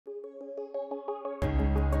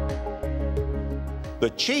the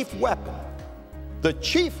chief weapon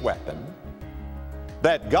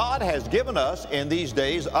that God has given us in these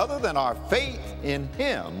days, other than our faith in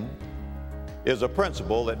Him, is a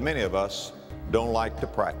principle that many of us don't like to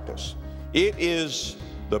practice. It is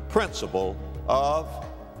the principle of,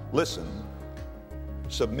 listen,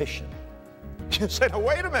 submission. You say, now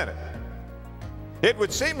wait a minute. It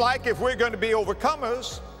would seem like if we're going to be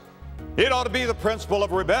overcomers, it ought to be the principle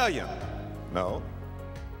of rebellion. No.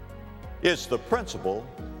 It's the principle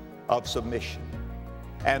of submission.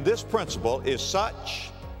 And this principle is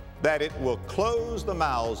such that it will close the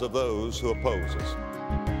mouths of those who oppose us.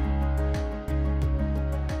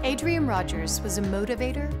 Adrian Rogers was a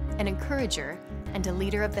motivator, an encourager, and a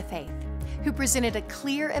leader of the faith who presented a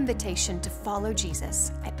clear invitation to follow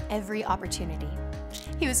Jesus at every opportunity.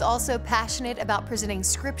 He was also passionate about presenting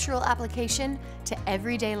scriptural application to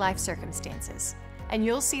everyday life circumstances. And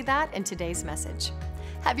you'll see that in today's message.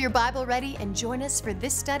 Have your Bible ready and join us for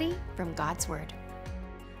this study from God's Word.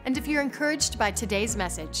 And if you're encouraged by today's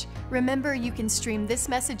message, remember you can stream this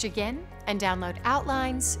message again and download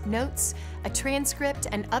outlines, notes, a transcript,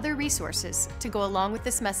 and other resources to go along with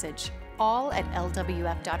this message, all at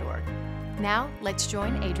lwf.org. Now, let's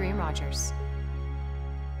join Adrian Rogers.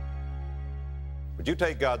 Would you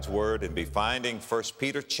take God's Word and be finding 1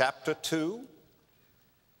 Peter chapter 2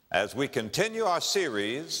 as we continue our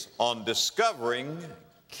series on discovering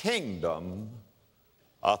kingdom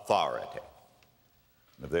authority.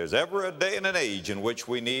 If there's ever a day and an age in which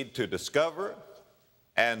we need to discover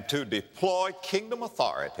and to deploy kingdom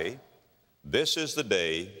authority, this is the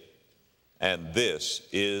day and this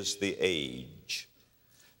is the age.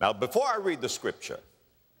 Now, before I read the scripture,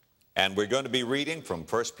 and we're going to be reading from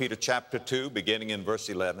 1 Peter chapter 2, beginning in verse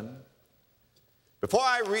 11. Before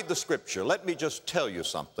I read the scripture, let me just tell you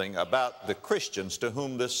something about the Christians to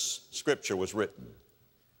whom this scripture was written.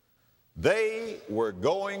 They were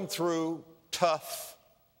going through tough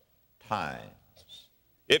times.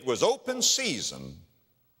 It was open season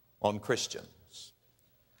on Christians.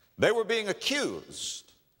 They were being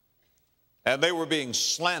accused, and they were being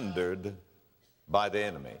slandered by the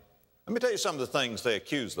enemy. Let me tell you some of the things they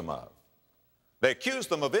accused them of. They accused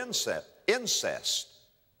them of incest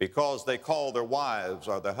because they called their wives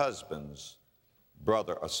or their husbands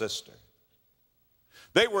brother or sister.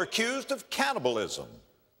 They were accused of cannibalism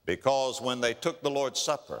because when they took the Lord's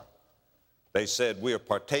Supper, they said, we are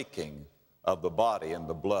partaking of the body and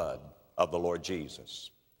the blood of the Lord Jesus.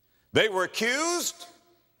 They were accused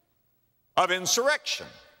of insurrection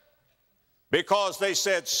because they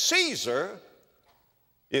said, Caesar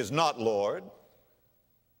is not Lord,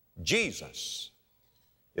 Jesus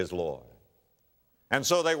is Lord. And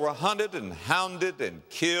so they were hunted and hounded and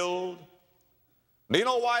killed. Do you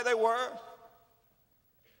know why they were?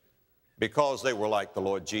 Because they were like the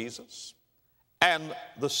Lord Jesus. And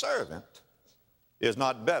the servant is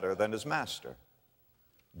not better than his master.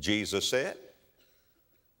 Jesus said,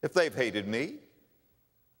 if they've hated me,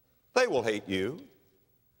 they will hate you.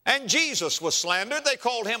 And Jesus was slandered. They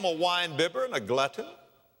called him a wine bibber and a glutton.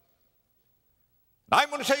 I'm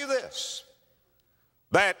going to tell you this,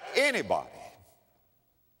 that anybody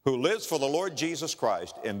who lives for the Lord Jesus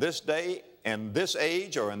Christ in this day, in this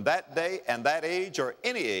age, or in that day, and that age, or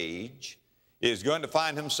any age, is going to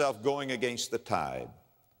find himself going against the tide.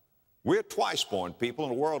 We're twice-born people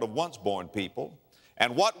in a world of once-born people,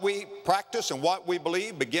 and what we practice and what we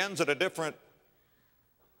believe begins at a different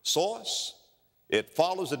source. It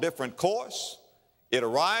follows a different course. It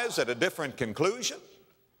arrives at a different conclusion.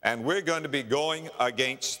 And we're going to be going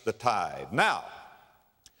against the tide. Now,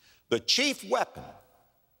 the chief weapon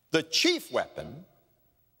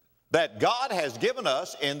that God has given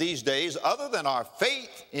us in these days, other than our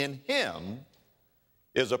faith in Him,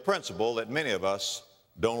 is a principle that many of us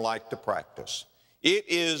don't like to practice. It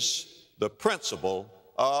is the principle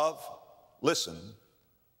of, listen,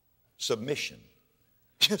 submission.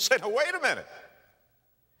 You say, now wait a minute.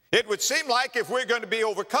 It would seem like if we're going to be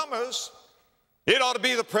overcomers, it ought to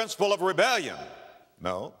be the principle of rebellion.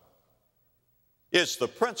 No. It's the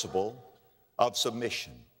principle of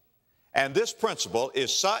submission. And this principle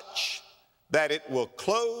is such that it will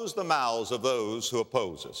close the mouths of those who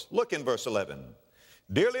oppose us. Look in verse 11.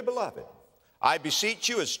 Dearly beloved, I beseech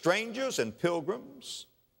you as strangers and pilgrims,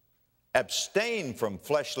 abstain from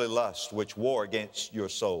fleshly lust which war against your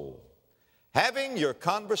soul. Having your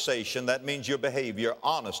conversation, that means your behavior,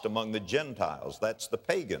 honest among the Gentiles, that's the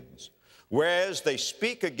pagans, whereas they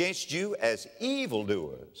speak against you as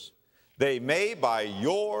evildoers, they may by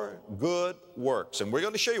your good works, and we're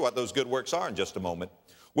going to show you what those good works are in just a moment,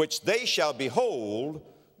 which they shall behold,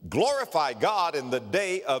 glorify God in the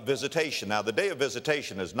day of visitation. Now, the day of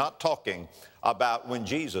visitation is not talking about when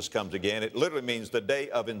Jesus comes again. It literally means the day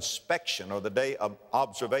of inspection or the day of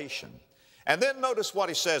observation. And then notice what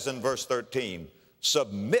he says in verse 13.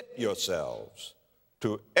 Submit yourselves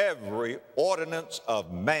to every ordinance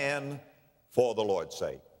of man for the Lord's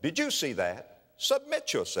sake. Did you see that?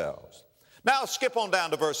 Submit yourselves. Now skip on down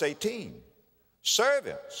to verse 18.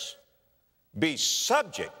 Servants, be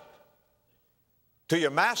subject to your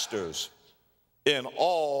masters in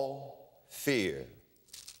all fear.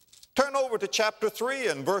 Turn over to chapter 3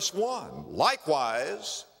 and verse 1.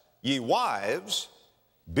 Likewise, ye wives,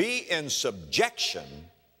 be in subjection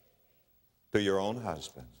to your own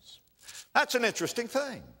husbands. That's an interesting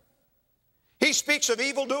thing. He speaks of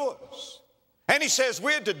evildoers, and he says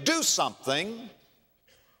we're to do something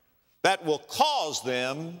that will cause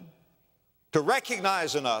them to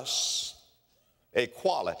recognize in us a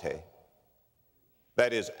quality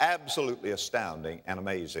that is absolutely astounding and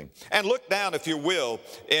amazing. And look down, if you will,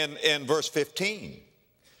 in verse 15.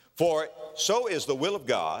 For so is the will of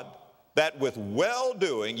God, that with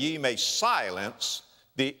well-doing ye may silence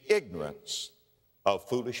the ignorance of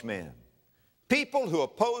foolish men. People who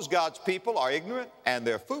oppose God's people are ignorant and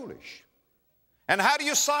they're foolish. And how do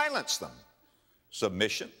you silence them?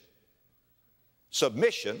 Submission,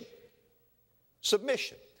 submission,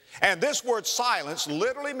 submission. And this word silence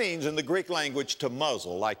literally means in the Greek language to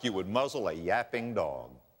muzzle, like you would muzzle a yapping dog.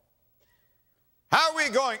 How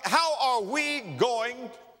are we going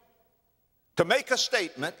to make a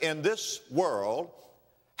statement in this world?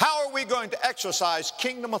 How are we going to exercise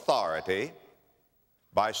kingdom authority?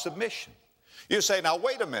 By submission. You say, now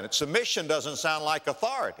wait a minute, submission doesn't sound like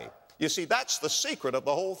authority. You see, that's the secret of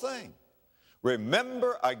the whole thing.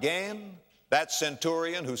 Remember again that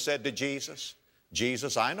centurion who said to Jesus,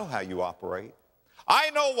 Jesus, I know how you operate. I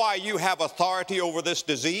know why you have authority over this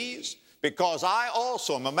disease, because I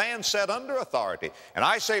also am a man set under authority. And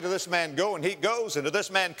I say to this man, go, and he goes, and to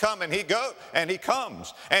this man, come, and he goes, and he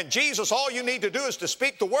comes. And Jesus, all you need to do is to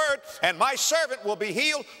speak the word, and my servant will be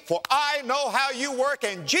healed, for I know how you work.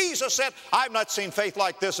 And Jesus said, I've not seen faith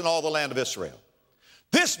like this in all the land of Israel.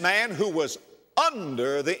 This man who was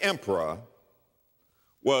under the emperor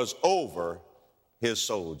was over his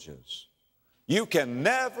soldiers. You can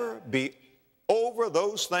never be over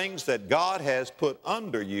those things that God has put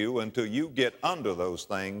under you until you get under those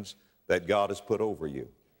things that God has put over you.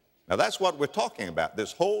 Now that's what we're talking about,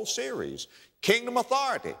 this whole series, kingdom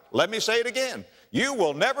authority. Let me say it again. You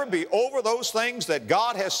will never be over those things that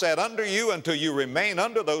God has set under you until you remain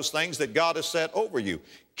under those things that God has set over you.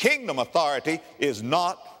 Kingdom authority is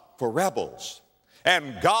not for rebels.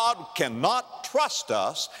 And God cannot trust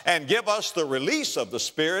us and give us the release of the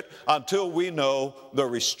Spirit until we know the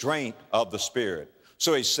restraint of the Spirit.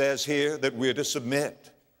 So he says here that we're to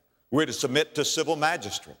submit. We're to submit to civil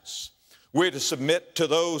magistrates. We're to submit to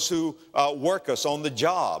those who work us on the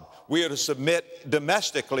job. We are to submit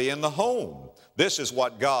domestically in the home. This is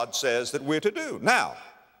what God says that we're to do. Now,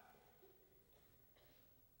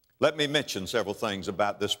 let me mention several things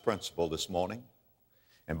about this principle this morning.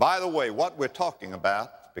 And by the way, what we're talking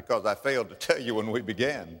about, because I failed to tell you when we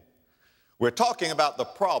began, we're talking about the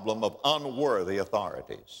problem of unworthy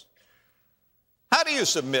authorities. How do you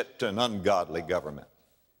submit to an ungodly government?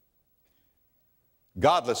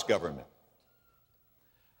 Godless government.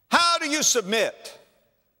 How do you submit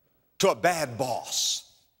to a bad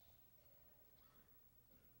boss?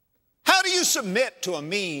 How do you submit to a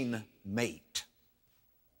mean mate?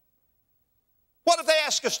 What if they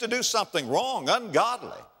ask us to do something wrong,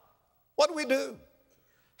 ungodly? What do we do?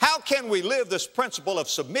 How can we live this principle of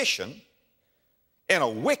submission in a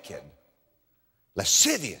wicked,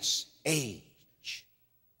 lascivious age?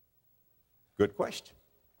 Good question.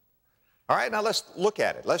 All right, now let's look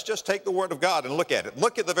at it. Let's just take the Word of God and look at it.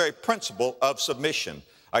 Look at the very principle of submission.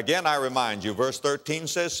 Again, I remind you, verse 13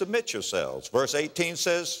 says, submit yourselves. Verse 18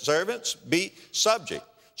 says, servants, be subject.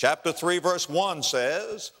 Chapter 3, verse 1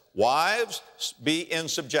 says, wives, be in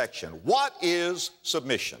subjection. What is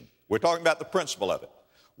submission? We're talking about the principle of it.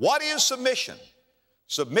 What is submission?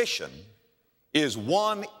 Submission is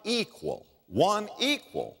one equal,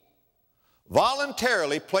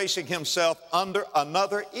 voluntarily placing himself under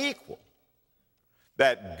another equal,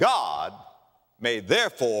 that God may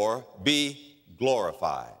therefore be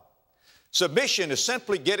glorified. Submission is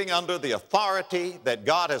simply getting under the authority that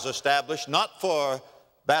God has established, not for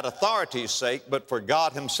that authority's sake, but for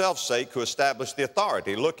God himself's sake who established the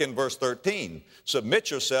authority. Look in verse 13.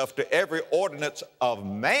 Submit yourself to every ordinance of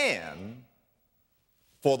man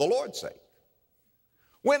for the Lord's sake.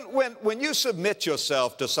 When you submit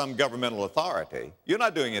yourself to some governmental authority, you're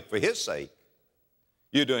not doing it for his sake.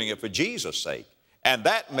 You're doing it for Jesus' sake. And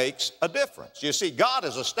that makes a difference. You see, God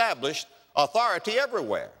has established authority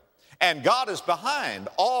everywhere. And God is behind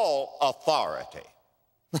all authority.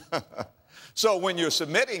 So when you're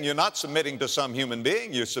submitting, you're not submitting to some human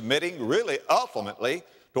being. You're submitting really ultimately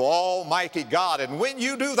to Almighty God. And when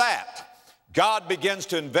you do that, God begins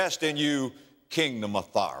to invest in you kingdom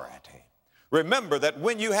authority. Remember that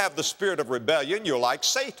when you have the spirit of rebellion, you're like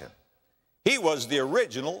Satan. He was the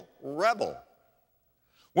original rebel.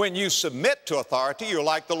 When you submit to authority, you're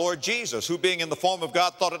like the Lord Jesus, who being in the form of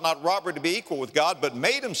God thought it not robbery to be equal with God, but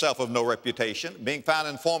made himself of no reputation. Being found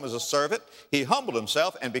in form as a servant, he humbled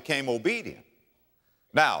himself and became obedient.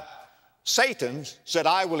 Now, Satan said,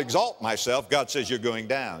 I will exalt myself. God says, you're going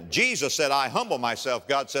down. Jesus said, I humble myself.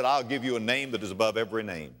 God said, I'll give you a name that is above every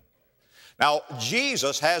name. Now,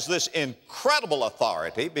 Jesus has this incredible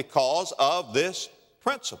authority because of this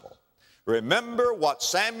principle. Remember what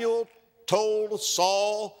Samuel told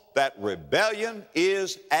Saul, that rebellion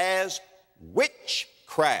is as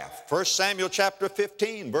witchcraft. 1 Samuel chapter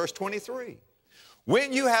 15, verse 23.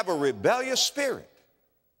 When you have a rebellious spirit,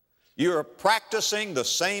 you're practicing the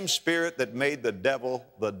same spirit that made the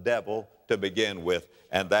devil to begin with,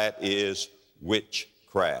 and that is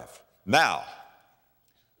witchcraft. Now,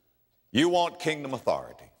 you want kingdom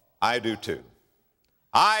authority. I do too.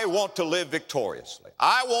 I want to live victoriously.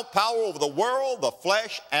 I want power over the world, the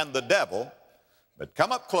flesh, and the devil. But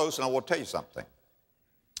come up close and I will tell you something.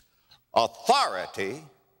 Authority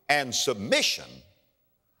and submission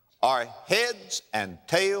are heads and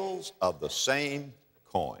tails of the same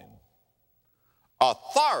coin.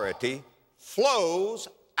 Authority flows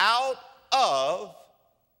out of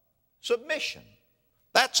submission.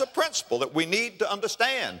 That's a principle that we need to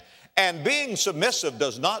understand. And being submissive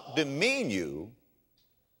does not demean you.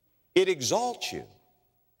 It exalts you.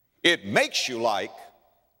 It makes you like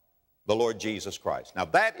the Lord Jesus Christ. Now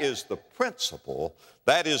that is the principle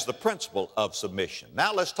of submission.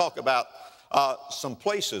 Now let's talk about some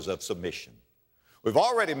places of submission. We've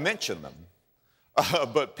already mentioned them,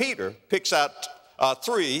 but Peter picks out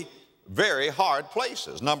three very hard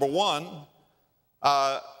places. Number one,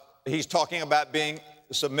 he's talking about being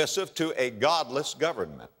submissive to a godless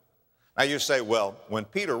government. Now you say, well, when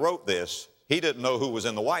Peter wrote this, he didn't know who was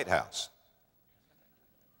in the White House.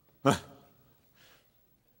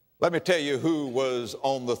 Let me tell you who was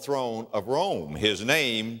on the throne of Rome. His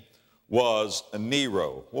name was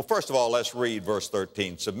Nero. Well, first of all, let's read verse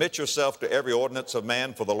 13. Submit yourself to every ordinance of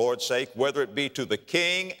man for the Lord's sake, whether it be to the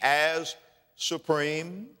king as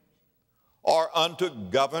supreme, or unto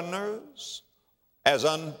governors, as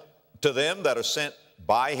unto them that are sent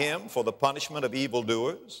by him for the punishment of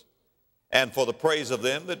evildoers, and for the praise of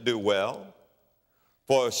them that do well.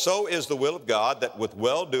 For so is the will of God, that with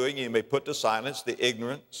well-doing you may put to silence the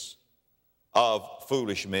ignorance of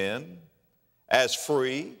foolish men, as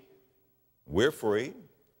free, we're free,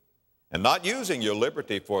 and not using your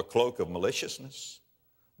liberty for a cloak of maliciousness,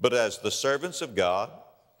 but as the servants of God,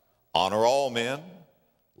 honor all men,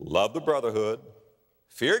 love the brotherhood,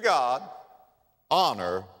 fear God,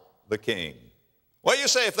 honor the king. Well, you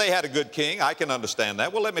say if they had a good king, I can understand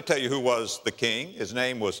that. Well, let me tell you who was the king. His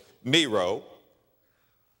name was Nero.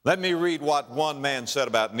 Let me read what one man said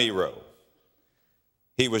about Nero.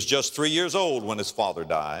 He was just 3 years old when his father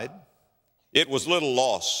died. It was little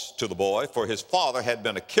loss to the boy, for his father had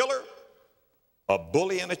been a killer, a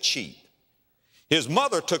bully, and a cheat. His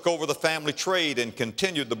mother took over the family trade and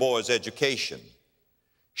continued the boy's education.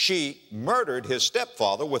 She murdered his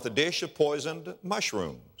stepfather with a dish of poisoned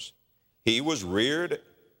mushrooms. He was reared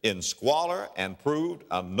in squalor and proved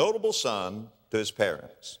a notable son to his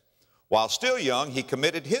parents. While still young, he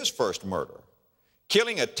committed his first murder,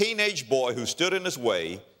 killing a teenage boy who stood in his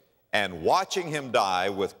way and watching him die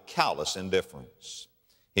with callous indifference.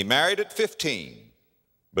 He married at 15,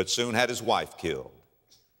 but soon had his wife killed.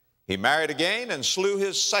 He married again and slew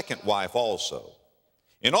his second wife also.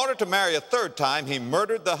 In order to marry a third time, he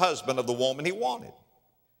murdered the husband of the woman he wanted.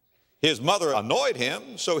 His mother annoyed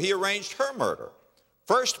him, so he arranged her murder,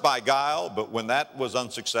 first by guile, but when that was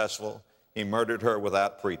unsuccessful, he murdered her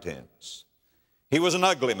without pretense. He was an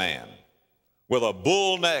ugly man with a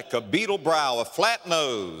bull neck, a beetle brow, a flat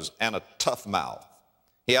nose, and a tough mouth.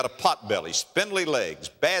 He had a pot belly, spindly legs,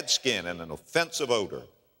 bad skin, and an offensive odor.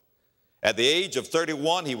 At the age of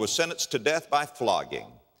 31, he was sentenced to death by flogging.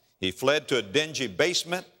 He fled to a dingy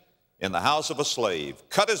basement in the house of a slave,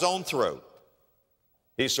 cut his own throat.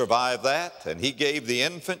 He survived that, and he gave the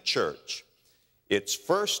infant church its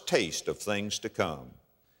first taste of things to come.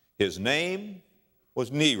 His name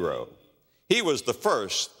was Nero. He was the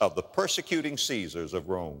first of the persecuting Caesars of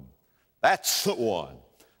Rome. That's the one.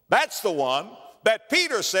 That's the one that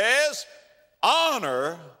Peter says,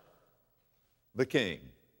 honor the king.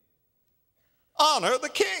 Honor the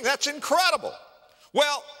king. That's incredible.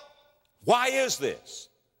 Well, why is this?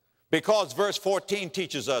 Because verse 14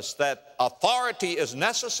 teaches us that authority is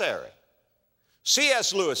necessary.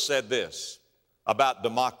 C.S. Lewis said this about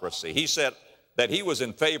democracy. He said that he was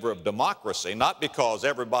in favor of democracy, not because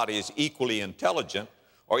everybody is equally intelligent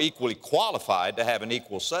or equally qualified to have an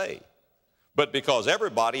equal say, but because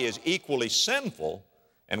everybody is equally sinful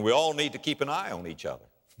and we all need to keep an eye on each other.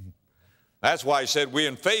 That's why he said we're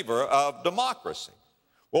in favor of democracy.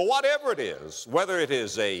 Well, whatever it is, whether it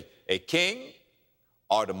is a king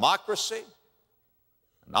or democracy,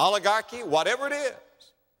 an oligarchy, whatever it is,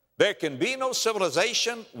 there can be no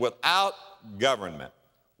civilization without government.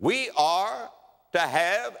 We are to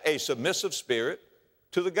have a submissive spirit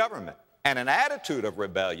to the government. And an attitude of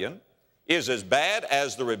rebellion is as bad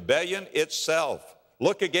as the rebellion itself.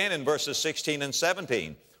 Look again in verses 16 and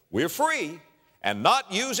 17. We're free, and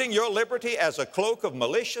not using your liberty as a cloak of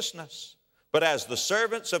maliciousness, but as the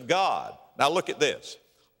servants of God. Now look at this.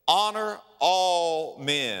 Honor all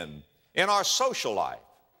men in our social life.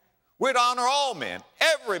 We're to honor all men,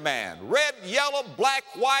 every man, red, yellow, black,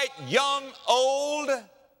 white, young, old,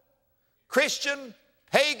 Christian,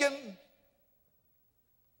 pagan,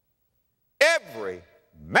 every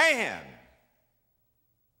man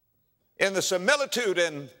in the similitude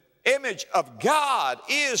and image of God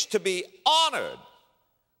is to be honored.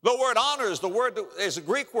 The word honor is a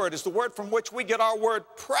Greek word, is the word from which we get our word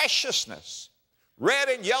preciousness. Red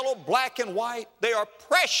and yellow, black and white, they are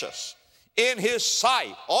precious in His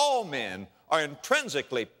sight. All men are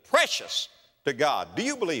intrinsically precious to God. Do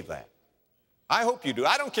you believe that? I hope you do.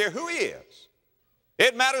 I don't care who he is.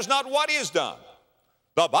 It matters not what he has done.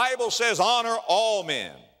 The Bible says honor all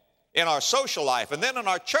men in our social life. And then in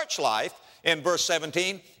our church life, in verse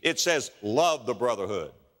 17, it says love the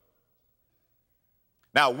brotherhood.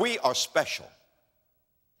 Now, we are special.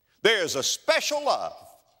 There is a special love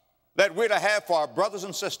that we're to have for our brothers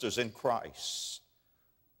and sisters in Christ.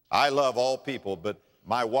 I love all people, but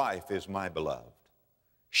my wife is my beloved.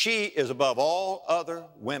 She is above all other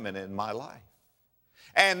women in my life.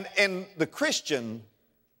 And in the Christian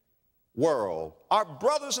world, our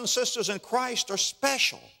brothers and sisters in Christ are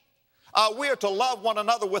special. We are to love one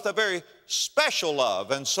another with a very special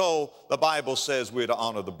love. And so the Bible says we're to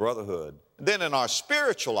honor the brotherhood. And then in our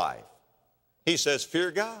spiritual life, he says,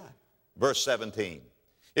 fear God. Verse 17.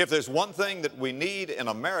 If there's one thing that we need in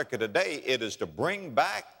America today, it is to bring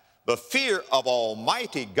back the fear of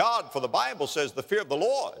Almighty God. For the Bible says the fear of the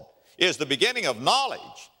Lord is the beginning of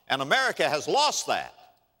knowledge. And America has lost that.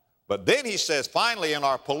 But then he says, finally, in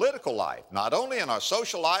our political life, not only in our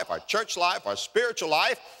social life, our church life, our spiritual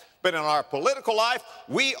life, but in our political life,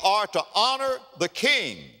 we are to honor the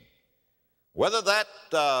king. Whether that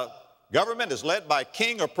government is led by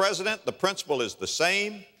king or president, the principle is the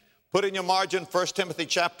same. Put in your margin 1 Timothy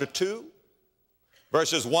chapter 2,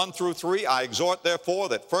 verses 1 through 3. I exhort, therefore,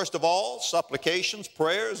 that first of all, supplications,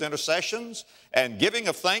 prayers, intercessions, and giving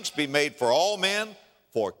of thanks be made for all men,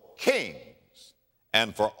 for kings,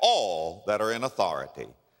 and for all that are in authority,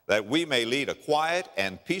 that we may lead a quiet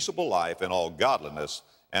and peaceable life in all godliness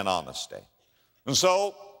and honesty. And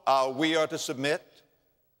so we are to submit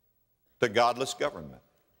to godless government.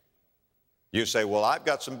 You say, well, I've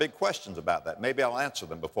got some big questions about that. Maybe I'll answer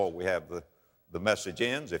them before we have the message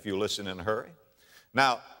ends, if you listen in a hurry.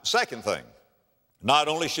 Now, second thing, not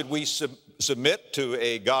only should we submit to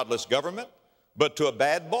a godless government, but to a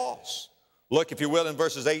bad boss. Look, if you will, in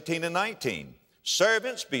verses 18 and 19.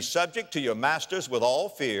 Servants, be subject to your masters with all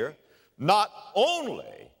fear, not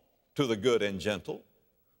only to the good and gentle,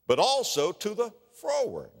 but also to the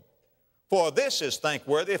froward. For this is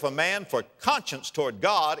thankworthy if a man for conscience toward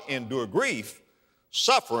God endure grief,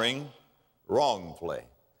 suffering wrongfully.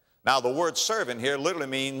 Now, the word servant here literally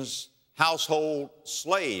means household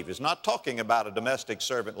slave. It's not talking about a domestic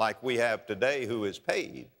servant like we have today who is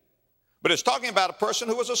paid, but it's talking about a person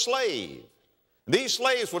who was a slave. These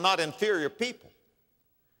slaves were not inferior people.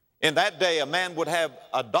 In that day, a man would have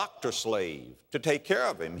a doctor slave to take care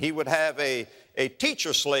of him. He would have a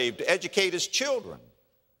teacher slave to educate his children.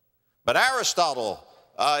 But Aristotle,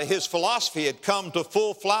 his philosophy had come to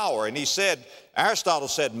full flower, and Aristotle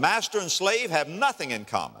said, master and slave have nothing in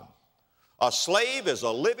common. A slave is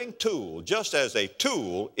a living tool, just as a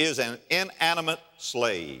tool is an inanimate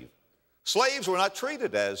slave. Slaves were not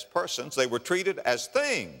treated as persons, they were treated as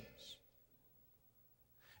things.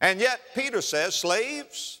 And yet, Peter says,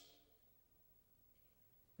 slaves,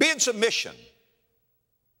 be in submission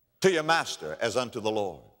to your master as unto the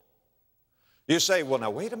Lord. You say, well, now,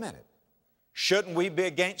 wait a minute. Shouldn't we be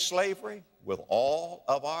against slavery? with all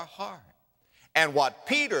of our heart. And what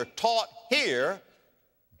Peter taught here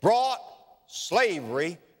brought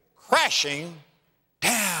slavery crashing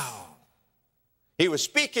down. He was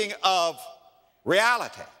speaking of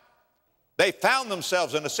reality. They found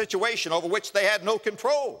themselves in a situation over which they had no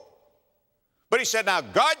control. But he said, now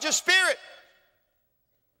guard your spirit.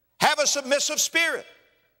 Have a submissive spirit.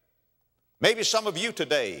 Maybe some of you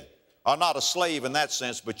today are not a slave in that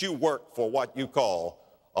sense, but you work for what you call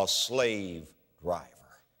a slave driver.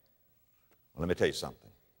 Well, let me tell you something.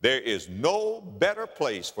 There is no better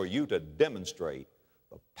place for you to demonstrate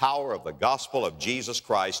the power of the gospel of Jesus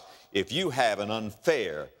Christ if you have an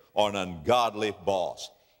unfair or an ungodly boss.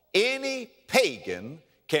 Any pagan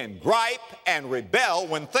can gripe and rebel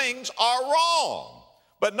when things are wrong.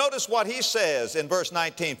 But notice what he says in verse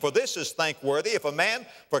 19. For this is thankworthy if a man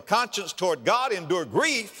for conscience toward God endure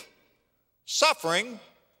grief, suffering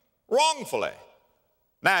wrongfully.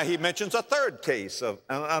 Now he mentions a third case of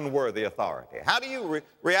an unworthy authority. How do you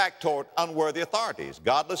react toward unworthy authorities?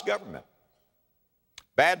 Godless government,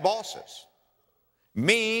 bad bosses,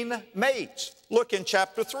 mean mates. Look in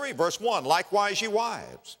chapter 3, verse 1. Likewise, ye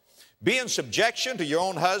wives, be in subjection to your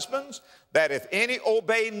own husbands, that if any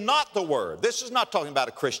obey not the word. This is not talking about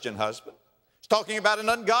a Christian husband. It's talking about an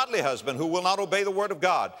ungodly husband who will not obey the word of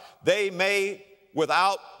God. They may,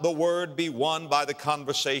 without the word, be won by the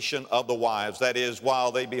conversation of the wives. That is,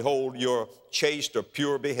 while they behold your chaste or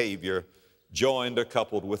pure behavior, joined or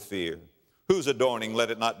coupled with fear. Whose adorning,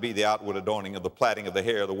 let it not be the outward adorning of the plaiting of the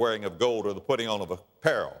hair, the wearing of gold, or the putting on of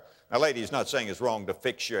apparel. Now, lady, he's not saying it's wrong to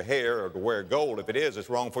fix your hair or to wear gold. If it is, it's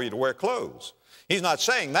wrong for you to wear clothes. He's not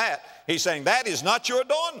saying that. He's saying that is not your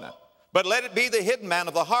adornment. But let it be the hidden man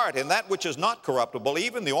of the heart, in that which is not corruptible,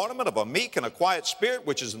 even the ornament of a meek and a quiet spirit,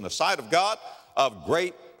 which is in the sight of God of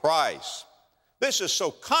great price. This is so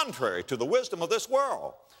contrary to the wisdom of this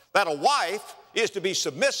world, that a wife is to be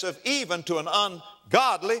submissive even to an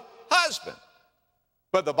ungodly husband.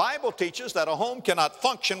 But the Bible teaches that a home cannot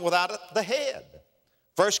function without the head.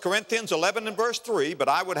 1 Corinthians 11 and verse 3, but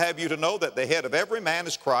I would have you to know that the head of every man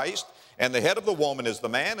is Christ, and the head of the woman is the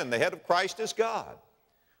man, and the head of Christ is God.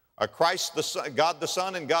 Are Christ the Son, God the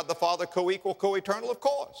Son and God the Father co-equal, co-eternal? Of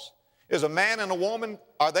course. Is a man and a woman,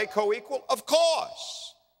 are they co-equal? Of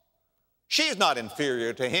course. She's not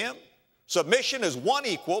inferior to him. Submission is one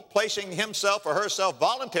equal, placing himself or herself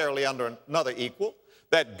voluntarily under another equal,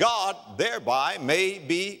 that God thereby may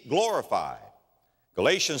be glorified.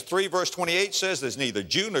 Galatians 3 verse 28 says, there's neither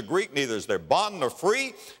Jew nor Greek, neither is there bond nor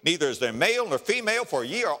free, neither is there male nor female, for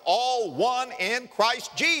ye are all one in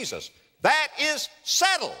Christ Jesus. That is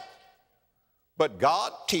settled. But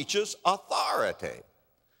God teaches authority.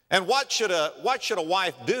 And what should a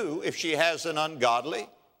wife do if she has an ungodly,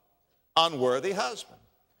 unworthy husband?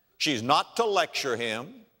 She's not to lecture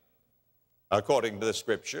him, according to the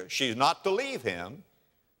scripture. She's not to leave him.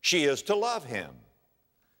 She is to love him.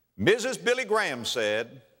 Mrs. Billy Graham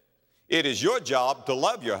said, it is your job to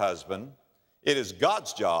love your husband. It is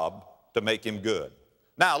God's job to make him good.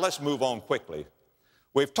 Now, let's move on quickly.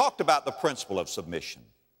 We've talked about the principle of submission.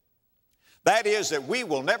 That is that we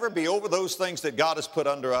will never be over those things that God has put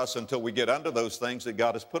under us until we get under those things that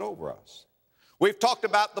God has put over us. We've talked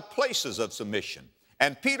about the places of submission,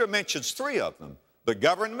 and Peter mentions three of them: the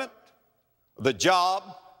government, the job,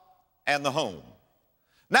 and the home.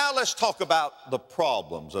 Now let's talk about the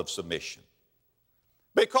problems of submission,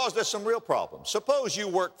 because there's some real problems. Suppose you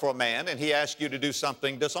work for a man and he asks you to do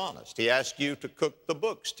something dishonest. He asks you to cook the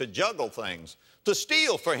books, to juggle things, to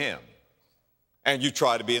steal for him, and you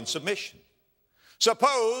try to be in submission.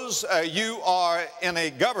 Suppose you are in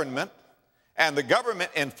a government and the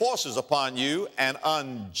government enforces upon you an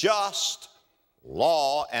unjust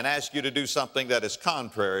law and asks you to do something that is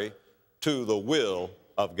contrary to the will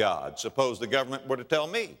of God. Suppose the government were to tell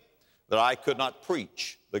me that I could not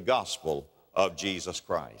preach the gospel of Jesus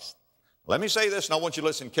Christ. Let me say this, and I want you to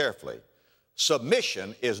listen carefully.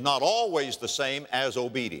 Submission is not always the same as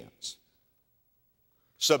obedience.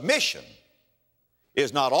 Submission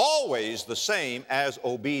is not always the same as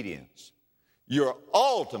obedience. Your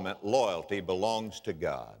ultimate loyalty belongs to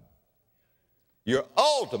God. Your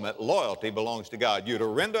ultimate loyalty belongs to God. You're to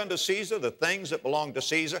render unto Caesar the things that belong to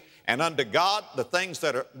Caesar, and unto God the things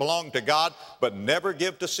that belong to God, but never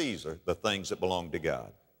give to Caesar the things that belong to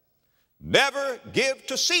God. Never give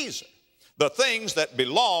to Caesar the things that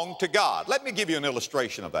belong to God. Let me give you an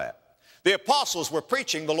illustration of that. The apostles were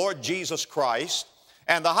preaching the Lord Jesus Christ,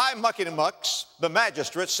 and the high mucky-mucks, the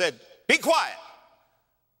magistrates, said, be quiet.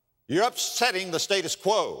 You're upsetting the status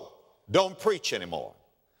quo. Don't preach anymore.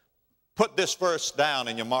 Put this verse down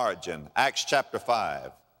in your margin, Acts chapter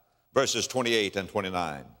 5, verses 28 and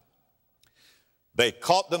 29. They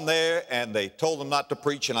caught them there, and they told them not to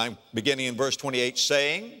preach, and I'm beginning in verse 28,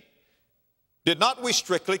 saying, did not we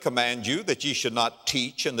strictly command you that ye should not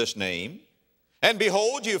teach in this name? And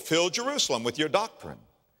behold, you have filled Jerusalem with your doctrine,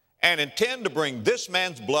 and intend to bring this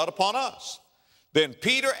man's blood upon us. Then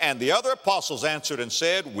Peter and the other apostles answered and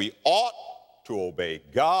said, we ought to obey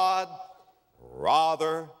God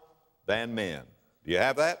rather than men. Do you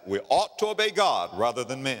have that? We ought to obey God rather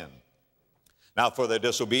than men. Now, for their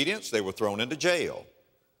disobedience, they were thrown into jail.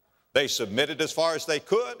 They submitted as far as they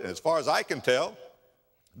could, and as far as I can tell,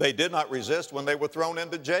 they did not resist when they were thrown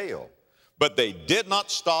into jail. But they did not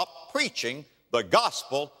stop preaching the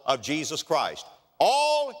gospel of Jesus Christ.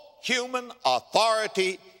 All human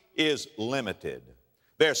authority is limited.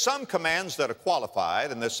 There are some commands that are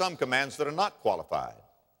qualified, and there's some commands that are not qualified.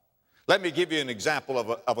 Let me give you an example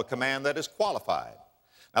of a command that is qualified.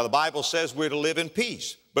 Now, the Bible says we're to live in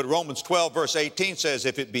peace, but Romans 12, verse 18 says,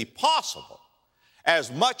 if it be possible, as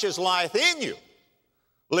much as lieth in you,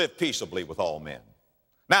 live peaceably with all men.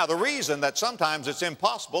 Now, the reason that sometimes it's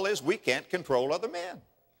impossible is we can't control other men.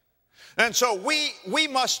 And so we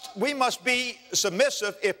must be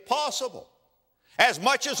submissive if possible, as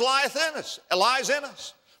much as lies in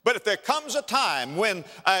us. But if there comes a time when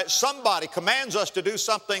somebody commands us to do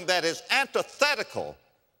something that is antithetical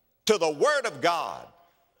to the Word of God,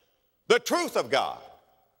 the truth of God,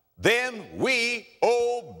 then we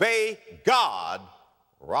obey God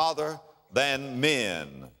rather than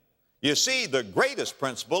men. You see, the greatest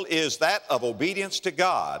principle is that of obedience to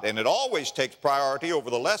God, and it always takes priority over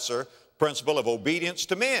the lesser principle of obedience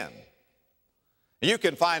to men. You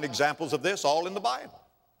can find examples of this all in the Bible.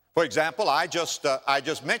 For example, I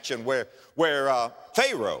just mentioned where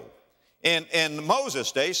Pharaoh in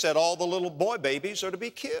Moses' day said all the little boy babies are to be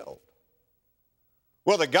killed.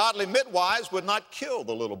 Well, the godly midwives would not kill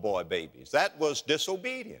the little boy babies. That was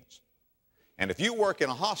disobedience. And if you work in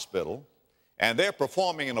a hospital and they're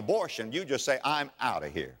performing an abortion, you just say, I'm out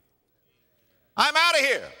of here. I'm out of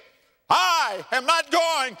here. I am not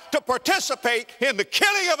going to participate in the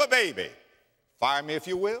killing of a baby. Fire me if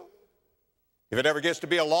you will. If it ever gets to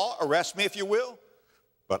be a law, arrest me if you will.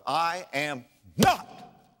 But I am not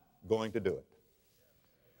going to do it.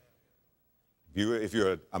 If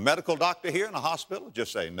you're a medical doctor here in a hospital,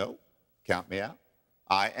 just say, no, count me out.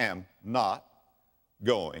 I am not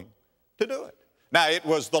going to do it. Now, it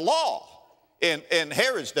was the law in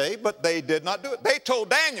Herod's day, but they did not do it. They told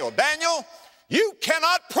Daniel, Daniel, you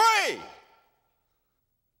cannot pray.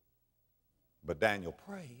 But Daniel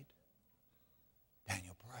prayed.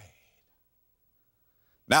 Daniel prayed.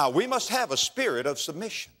 Now, we must have a spirit of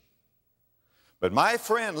submission. But my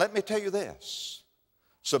friend, let me tell you this.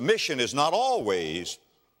 Submission is not always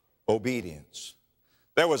obedience.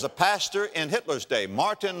 There was a pastor in Hitler's day,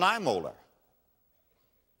 Martin Niemöller.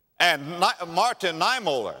 And Martin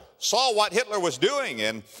Niemöller saw what Hitler was doing,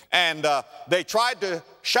 and they tried to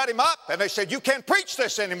shut him up, and they said, you can't preach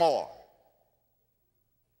this anymore.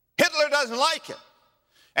 Hitler doesn't like it.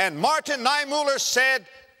 And Martin Niemöller said,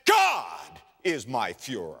 God is my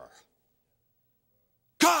Führer.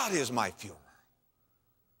 God is my Führer.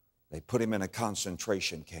 They put him in a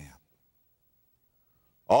concentration camp.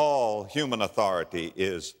 All human authority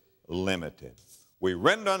is limited. We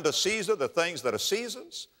render unto Caesar the things that are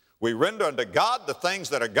Caesar's. We render unto God the things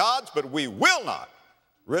that are God's, but we will not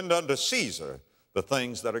render unto Caesar the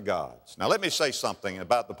things that are God's. Now, let me say something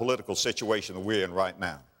about the political situation that we're in right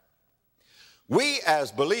now. We,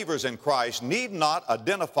 as believers in Christ, need not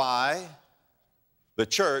identify the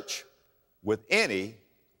church with any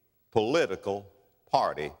political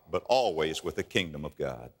party, but always with the kingdom of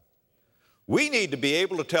God. We need to be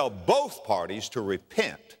able to tell both parties to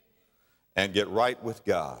repent and get right with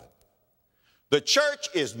God. The church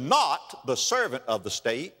is not the servant of the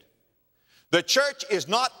state. The church is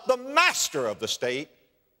not the master of the state.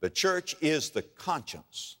 The church is the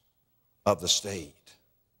conscience of the state.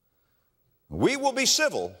 We will be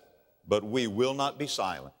civil, but we will not be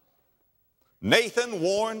silent. Nathan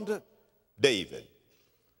warned David.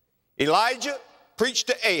 Elijah preached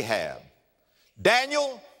to Ahab.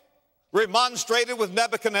 Daniel remonstrated with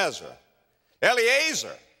Nebuchadnezzar.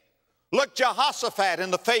 Eleazar looked Jehoshaphat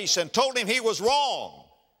in the face and told him he was wrong.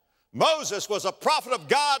 Moses was a prophet of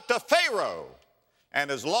God to Pharaoh.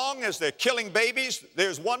 And as long as they're killing babies,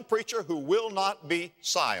 there's one preacher who will not be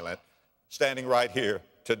silent standing right here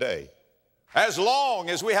today. As long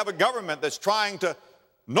as we have a government that's trying to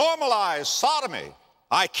normalize sodomy,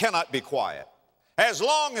 I cannot be quiet. As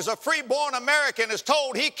long as a freeborn American is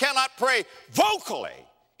told he cannot pray vocally,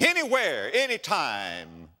 anywhere,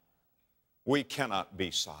 anytime, we cannot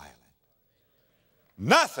be silent.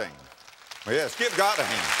 Nothing. Well, yes, give God a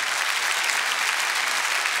hand.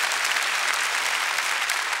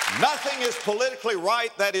 Nothing is politically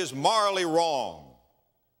right that is morally wrong.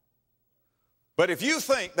 But if you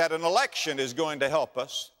think that an election is going to help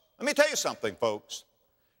us, let me tell you something, folks.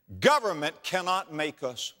 Government cannot make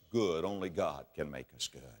us good. Only God can make us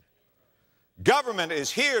good. Government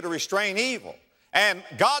is here to restrain evil. And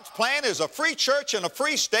God's plan is a free church and a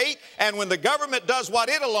free state, and when the government does what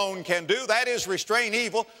it alone can do, that is restrain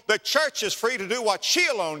evil, the church is free to do what she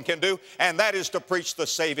alone can do, and that is to preach the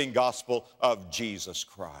saving gospel of Jesus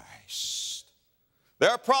Christ. There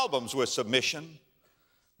are problems with submission,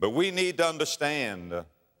 but we need to understand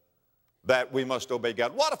that we must obey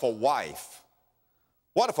God. What if a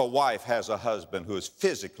wife has a husband who is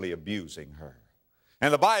physically abusing her?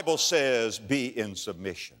 And the Bible says, be in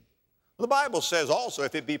submission. The Bible says also,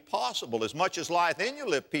 if it be possible, as much as lieth in you,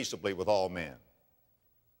 live peaceably with all men.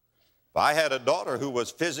 If I had a daughter who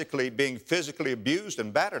was being physically abused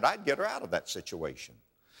and battered, I'd get her out of that situation.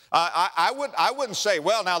 I wouldn't say,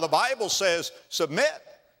 well, now the Bible says submit.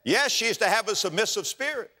 Yes, she's to have a submissive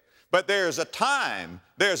spirit. But there's a time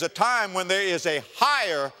when there is a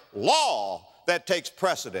higher law that takes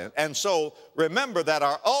precedent. And so remember that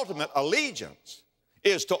our ultimate allegiance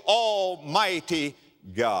is to Almighty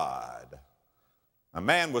God. A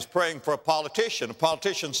man was praying for a politician. A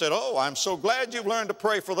politician said, oh, I'm so glad you've learned to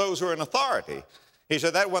pray for those who are in authority. He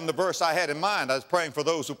said, that wasn't the verse I had in mind. I was praying for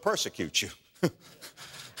those who persecute you.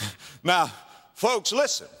 Now, folks,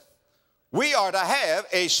 listen. We are to have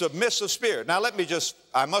a submissive spirit. Now,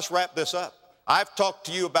 I must wrap this up. I've talked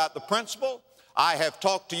to you about the principle. I have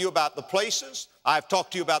talked to you about the places. I've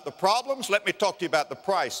talked to you about the problems. Let me talk to you about the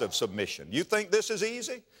price of submission. You think this is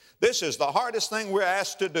easy? This is the hardest thing we're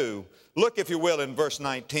asked to do. Look, if you will, in verse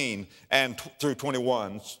 19 and through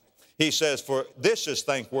 21. He says, for this is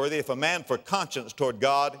thankworthy, if a man for conscience toward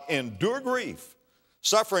God endure grief,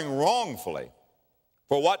 suffering wrongfully.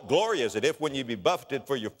 For what glory is it if when ye be buffeted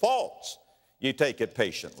for your faults, ye take it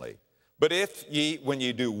patiently? But if ye, when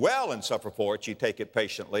ye do well and suffer for it, ye take it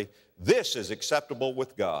patiently, this is acceptable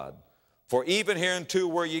with God. For even hereunto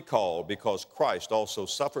were ye called, because Christ also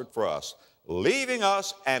suffered for us, leaving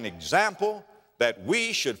us an example that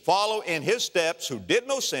we should follow in his steps, who did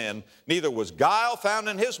no sin, neither was guile found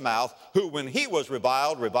in his mouth, who when he was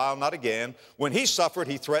reviled not again. When he suffered,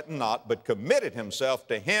 he threatened not, but committed himself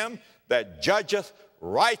to him that judgeth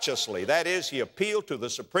righteously. That is, he appealed to the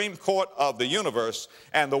Supreme Court of the universe,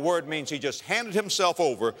 and the word means he just handed himself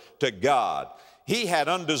over to God. He had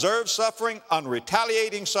undeserved suffering,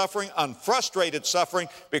 unretaliating suffering, unfrustrated suffering,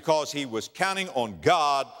 because he was counting on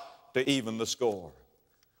God to even the score.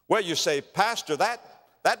 Well, you say, Pastor, that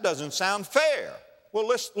doesn't sound fair. Well,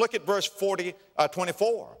 let's look at verse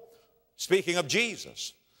 24. Speaking of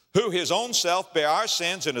Jesus, who his own self bare our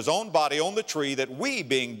sins in his own body on the tree, that we,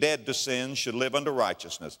 being dead to sin, should live unto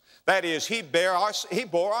righteousness. That is, he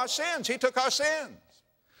bore our sins. He took our sins.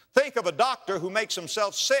 Think of a doctor who makes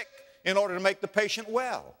himself sick in order to make the patient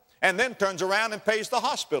well, and then turns around and pays the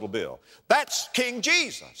hospital bill. That's King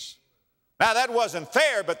Jesus. Now, that wasn't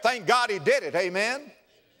fair, but thank God he did it, amen?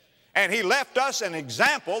 And he left us an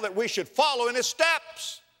example that we should follow in his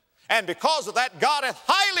steps. And because of that, God hath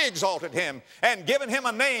highly exalted him and given him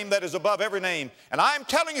a name that is above every name. And I'm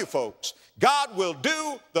telling you, folks, God will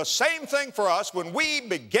do the same thing for us when we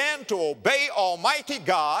begin to obey Almighty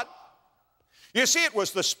God. You see, it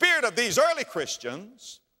was the spirit of these early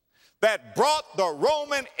Christians that brought the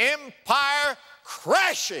Roman Empire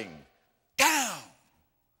crashing down,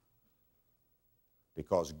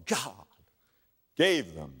 because God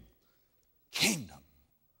gave them kingdom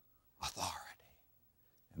authority.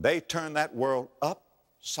 And they turned that world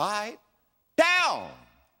upside down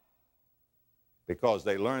because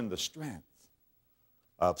they learned the strength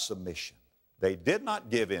of submission. They did not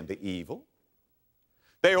give in to evil.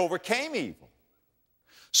 They overcame evil.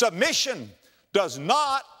 Submission does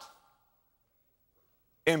not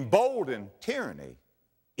embolden tyranny.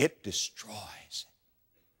 It destroys it.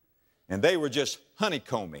 And they were just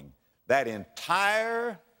honeycombing that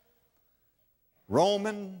entire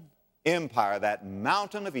Roman Empire, that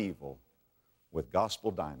mountain of evil, with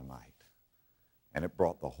gospel dynamite. And it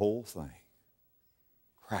brought the whole thing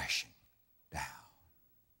crashing down.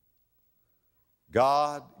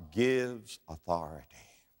 God gives authority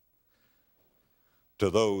to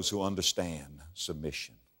those who understand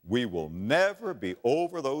submission. We will never be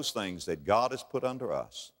over those things that God has put under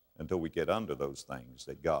us until we get under those things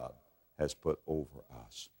that God has put over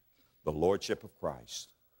us. The Lordship of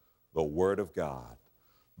Christ, the Word of God,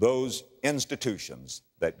 those institutions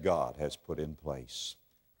that God has put in place.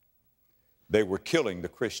 They were killing the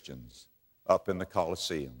Christians up in the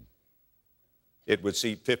Colosseum. It would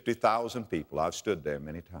seat 50,000 people. I've stood there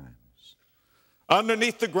many times.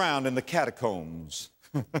 Underneath the ground in the catacombs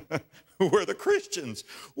were the Christians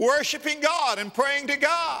worshiping God and praying to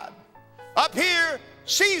God. Up here,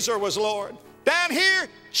 Caesar was Lord. Down here,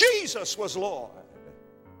 Jesus was Lord.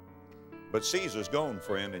 But Caesar's gone,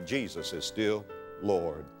 friend, and Jesus is still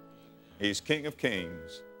Lord. He's King of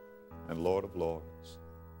kings and Lord of lords.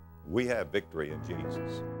 We have victory in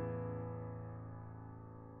Jesus.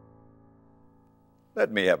 Let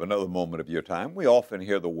me have another moment of your time. We often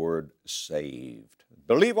hear the word saved.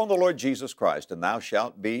 Believe on the Lord Jesus Christ and thou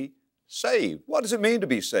shalt be saved. What does it mean to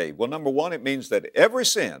be saved? Well, number one, it means that every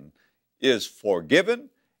sin is forgiven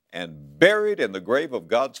and buried in the grave of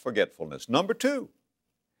God's forgetfulness. Number two,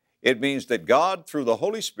 it means that God, through the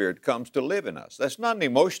Holy Spirit, comes to live in us. That's not an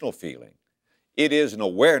emotional feeling. It is an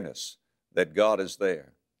awareness that God is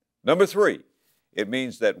there. Number three, it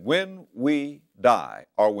means that when we die,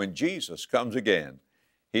 or when Jesus comes again,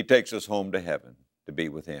 He takes us home to heaven to be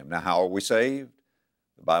with Him. Now, how are we saved?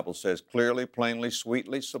 The Bible says clearly, plainly,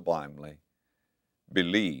 sweetly, sublimely,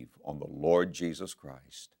 believe on the Lord Jesus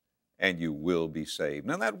Christ, and you will be saved.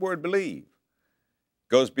 Now, that word believe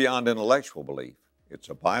goes beyond intellectual belief. It's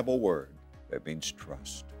a Bible word that means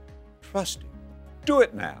trust. Trust Him. Do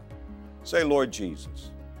it now. Say, Lord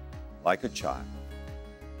Jesus, like a child,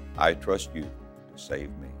 I trust you to save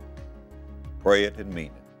me. Pray it and mean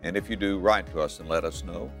it. And if you do, write to us and let us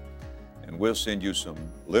know. And we'll send you some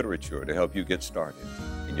literature to help you get started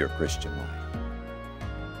in your Christian life.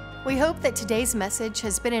 We hope that today's message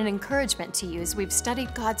has been an encouragement to you as we've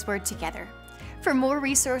studied God's Word together. For more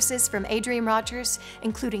resources from Adrian Rogers,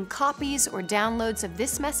 including copies or downloads of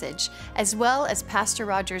this message, as well as Pastor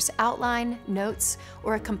Rogers' outline, notes,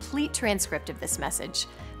 or a complete transcript of this message,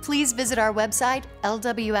 please visit our website,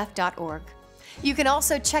 lwf.org. You can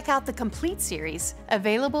also check out the complete series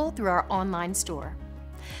available through our online store.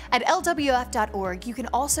 At lwf.org, you can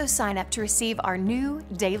also sign up to receive our new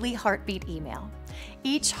Daily Heartbeat email.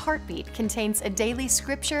 Each heartbeat contains a daily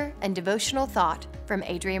scripture and devotional thought from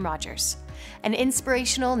Adrian Rogers, an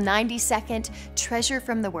inspirational 90-second treasure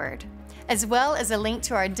from the Word, as well as a link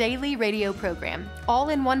to our daily radio program, all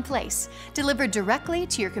in one place, delivered directly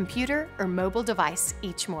to your computer or mobile device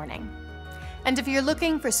each morning. And if you're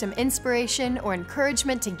looking for some inspiration or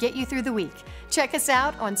encouragement to get you through the week, check us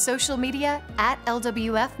out on social media at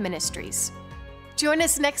LWF Ministries. Join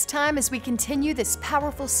us next time as we continue this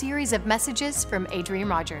powerful series of messages from Adrian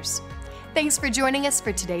Rogers. Thanks for joining us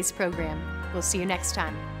for today's program. We'll see you next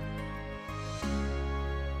time.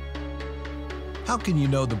 How can you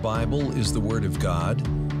know the Bible is the Word of God?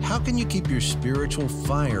 How can you keep your spiritual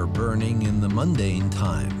fire burning in the mundane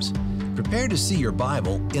times? Prepare to see your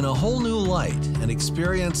Bible in a whole new light and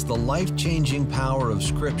experience the life-changing power of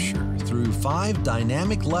Scripture through 5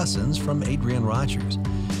 dynamic lessons from Adrian Rogers.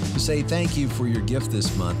 To say thank you for your gift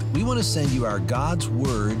this month, we want to send you our God's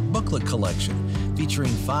Word booklet collection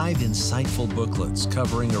featuring 5 insightful booklets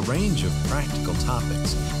covering a range of practical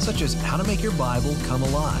topics, such as how to make your Bible come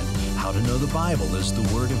alive, how to know the Bible as the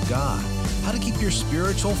Word of God, how to keep your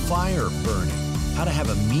spiritual fire burning, how to have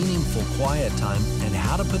a meaningful quiet time, and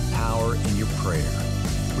how to put power in your prayer.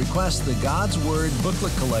 Request the God's Word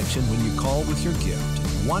booklet collection when you call with your gift,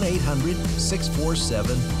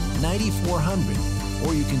 1-800-647-9400,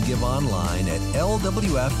 or you can give online at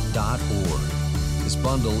lwf.org. This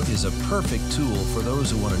bundle is a perfect tool for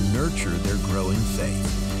those who want to nurture their growing faith.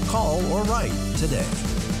 Call or write today.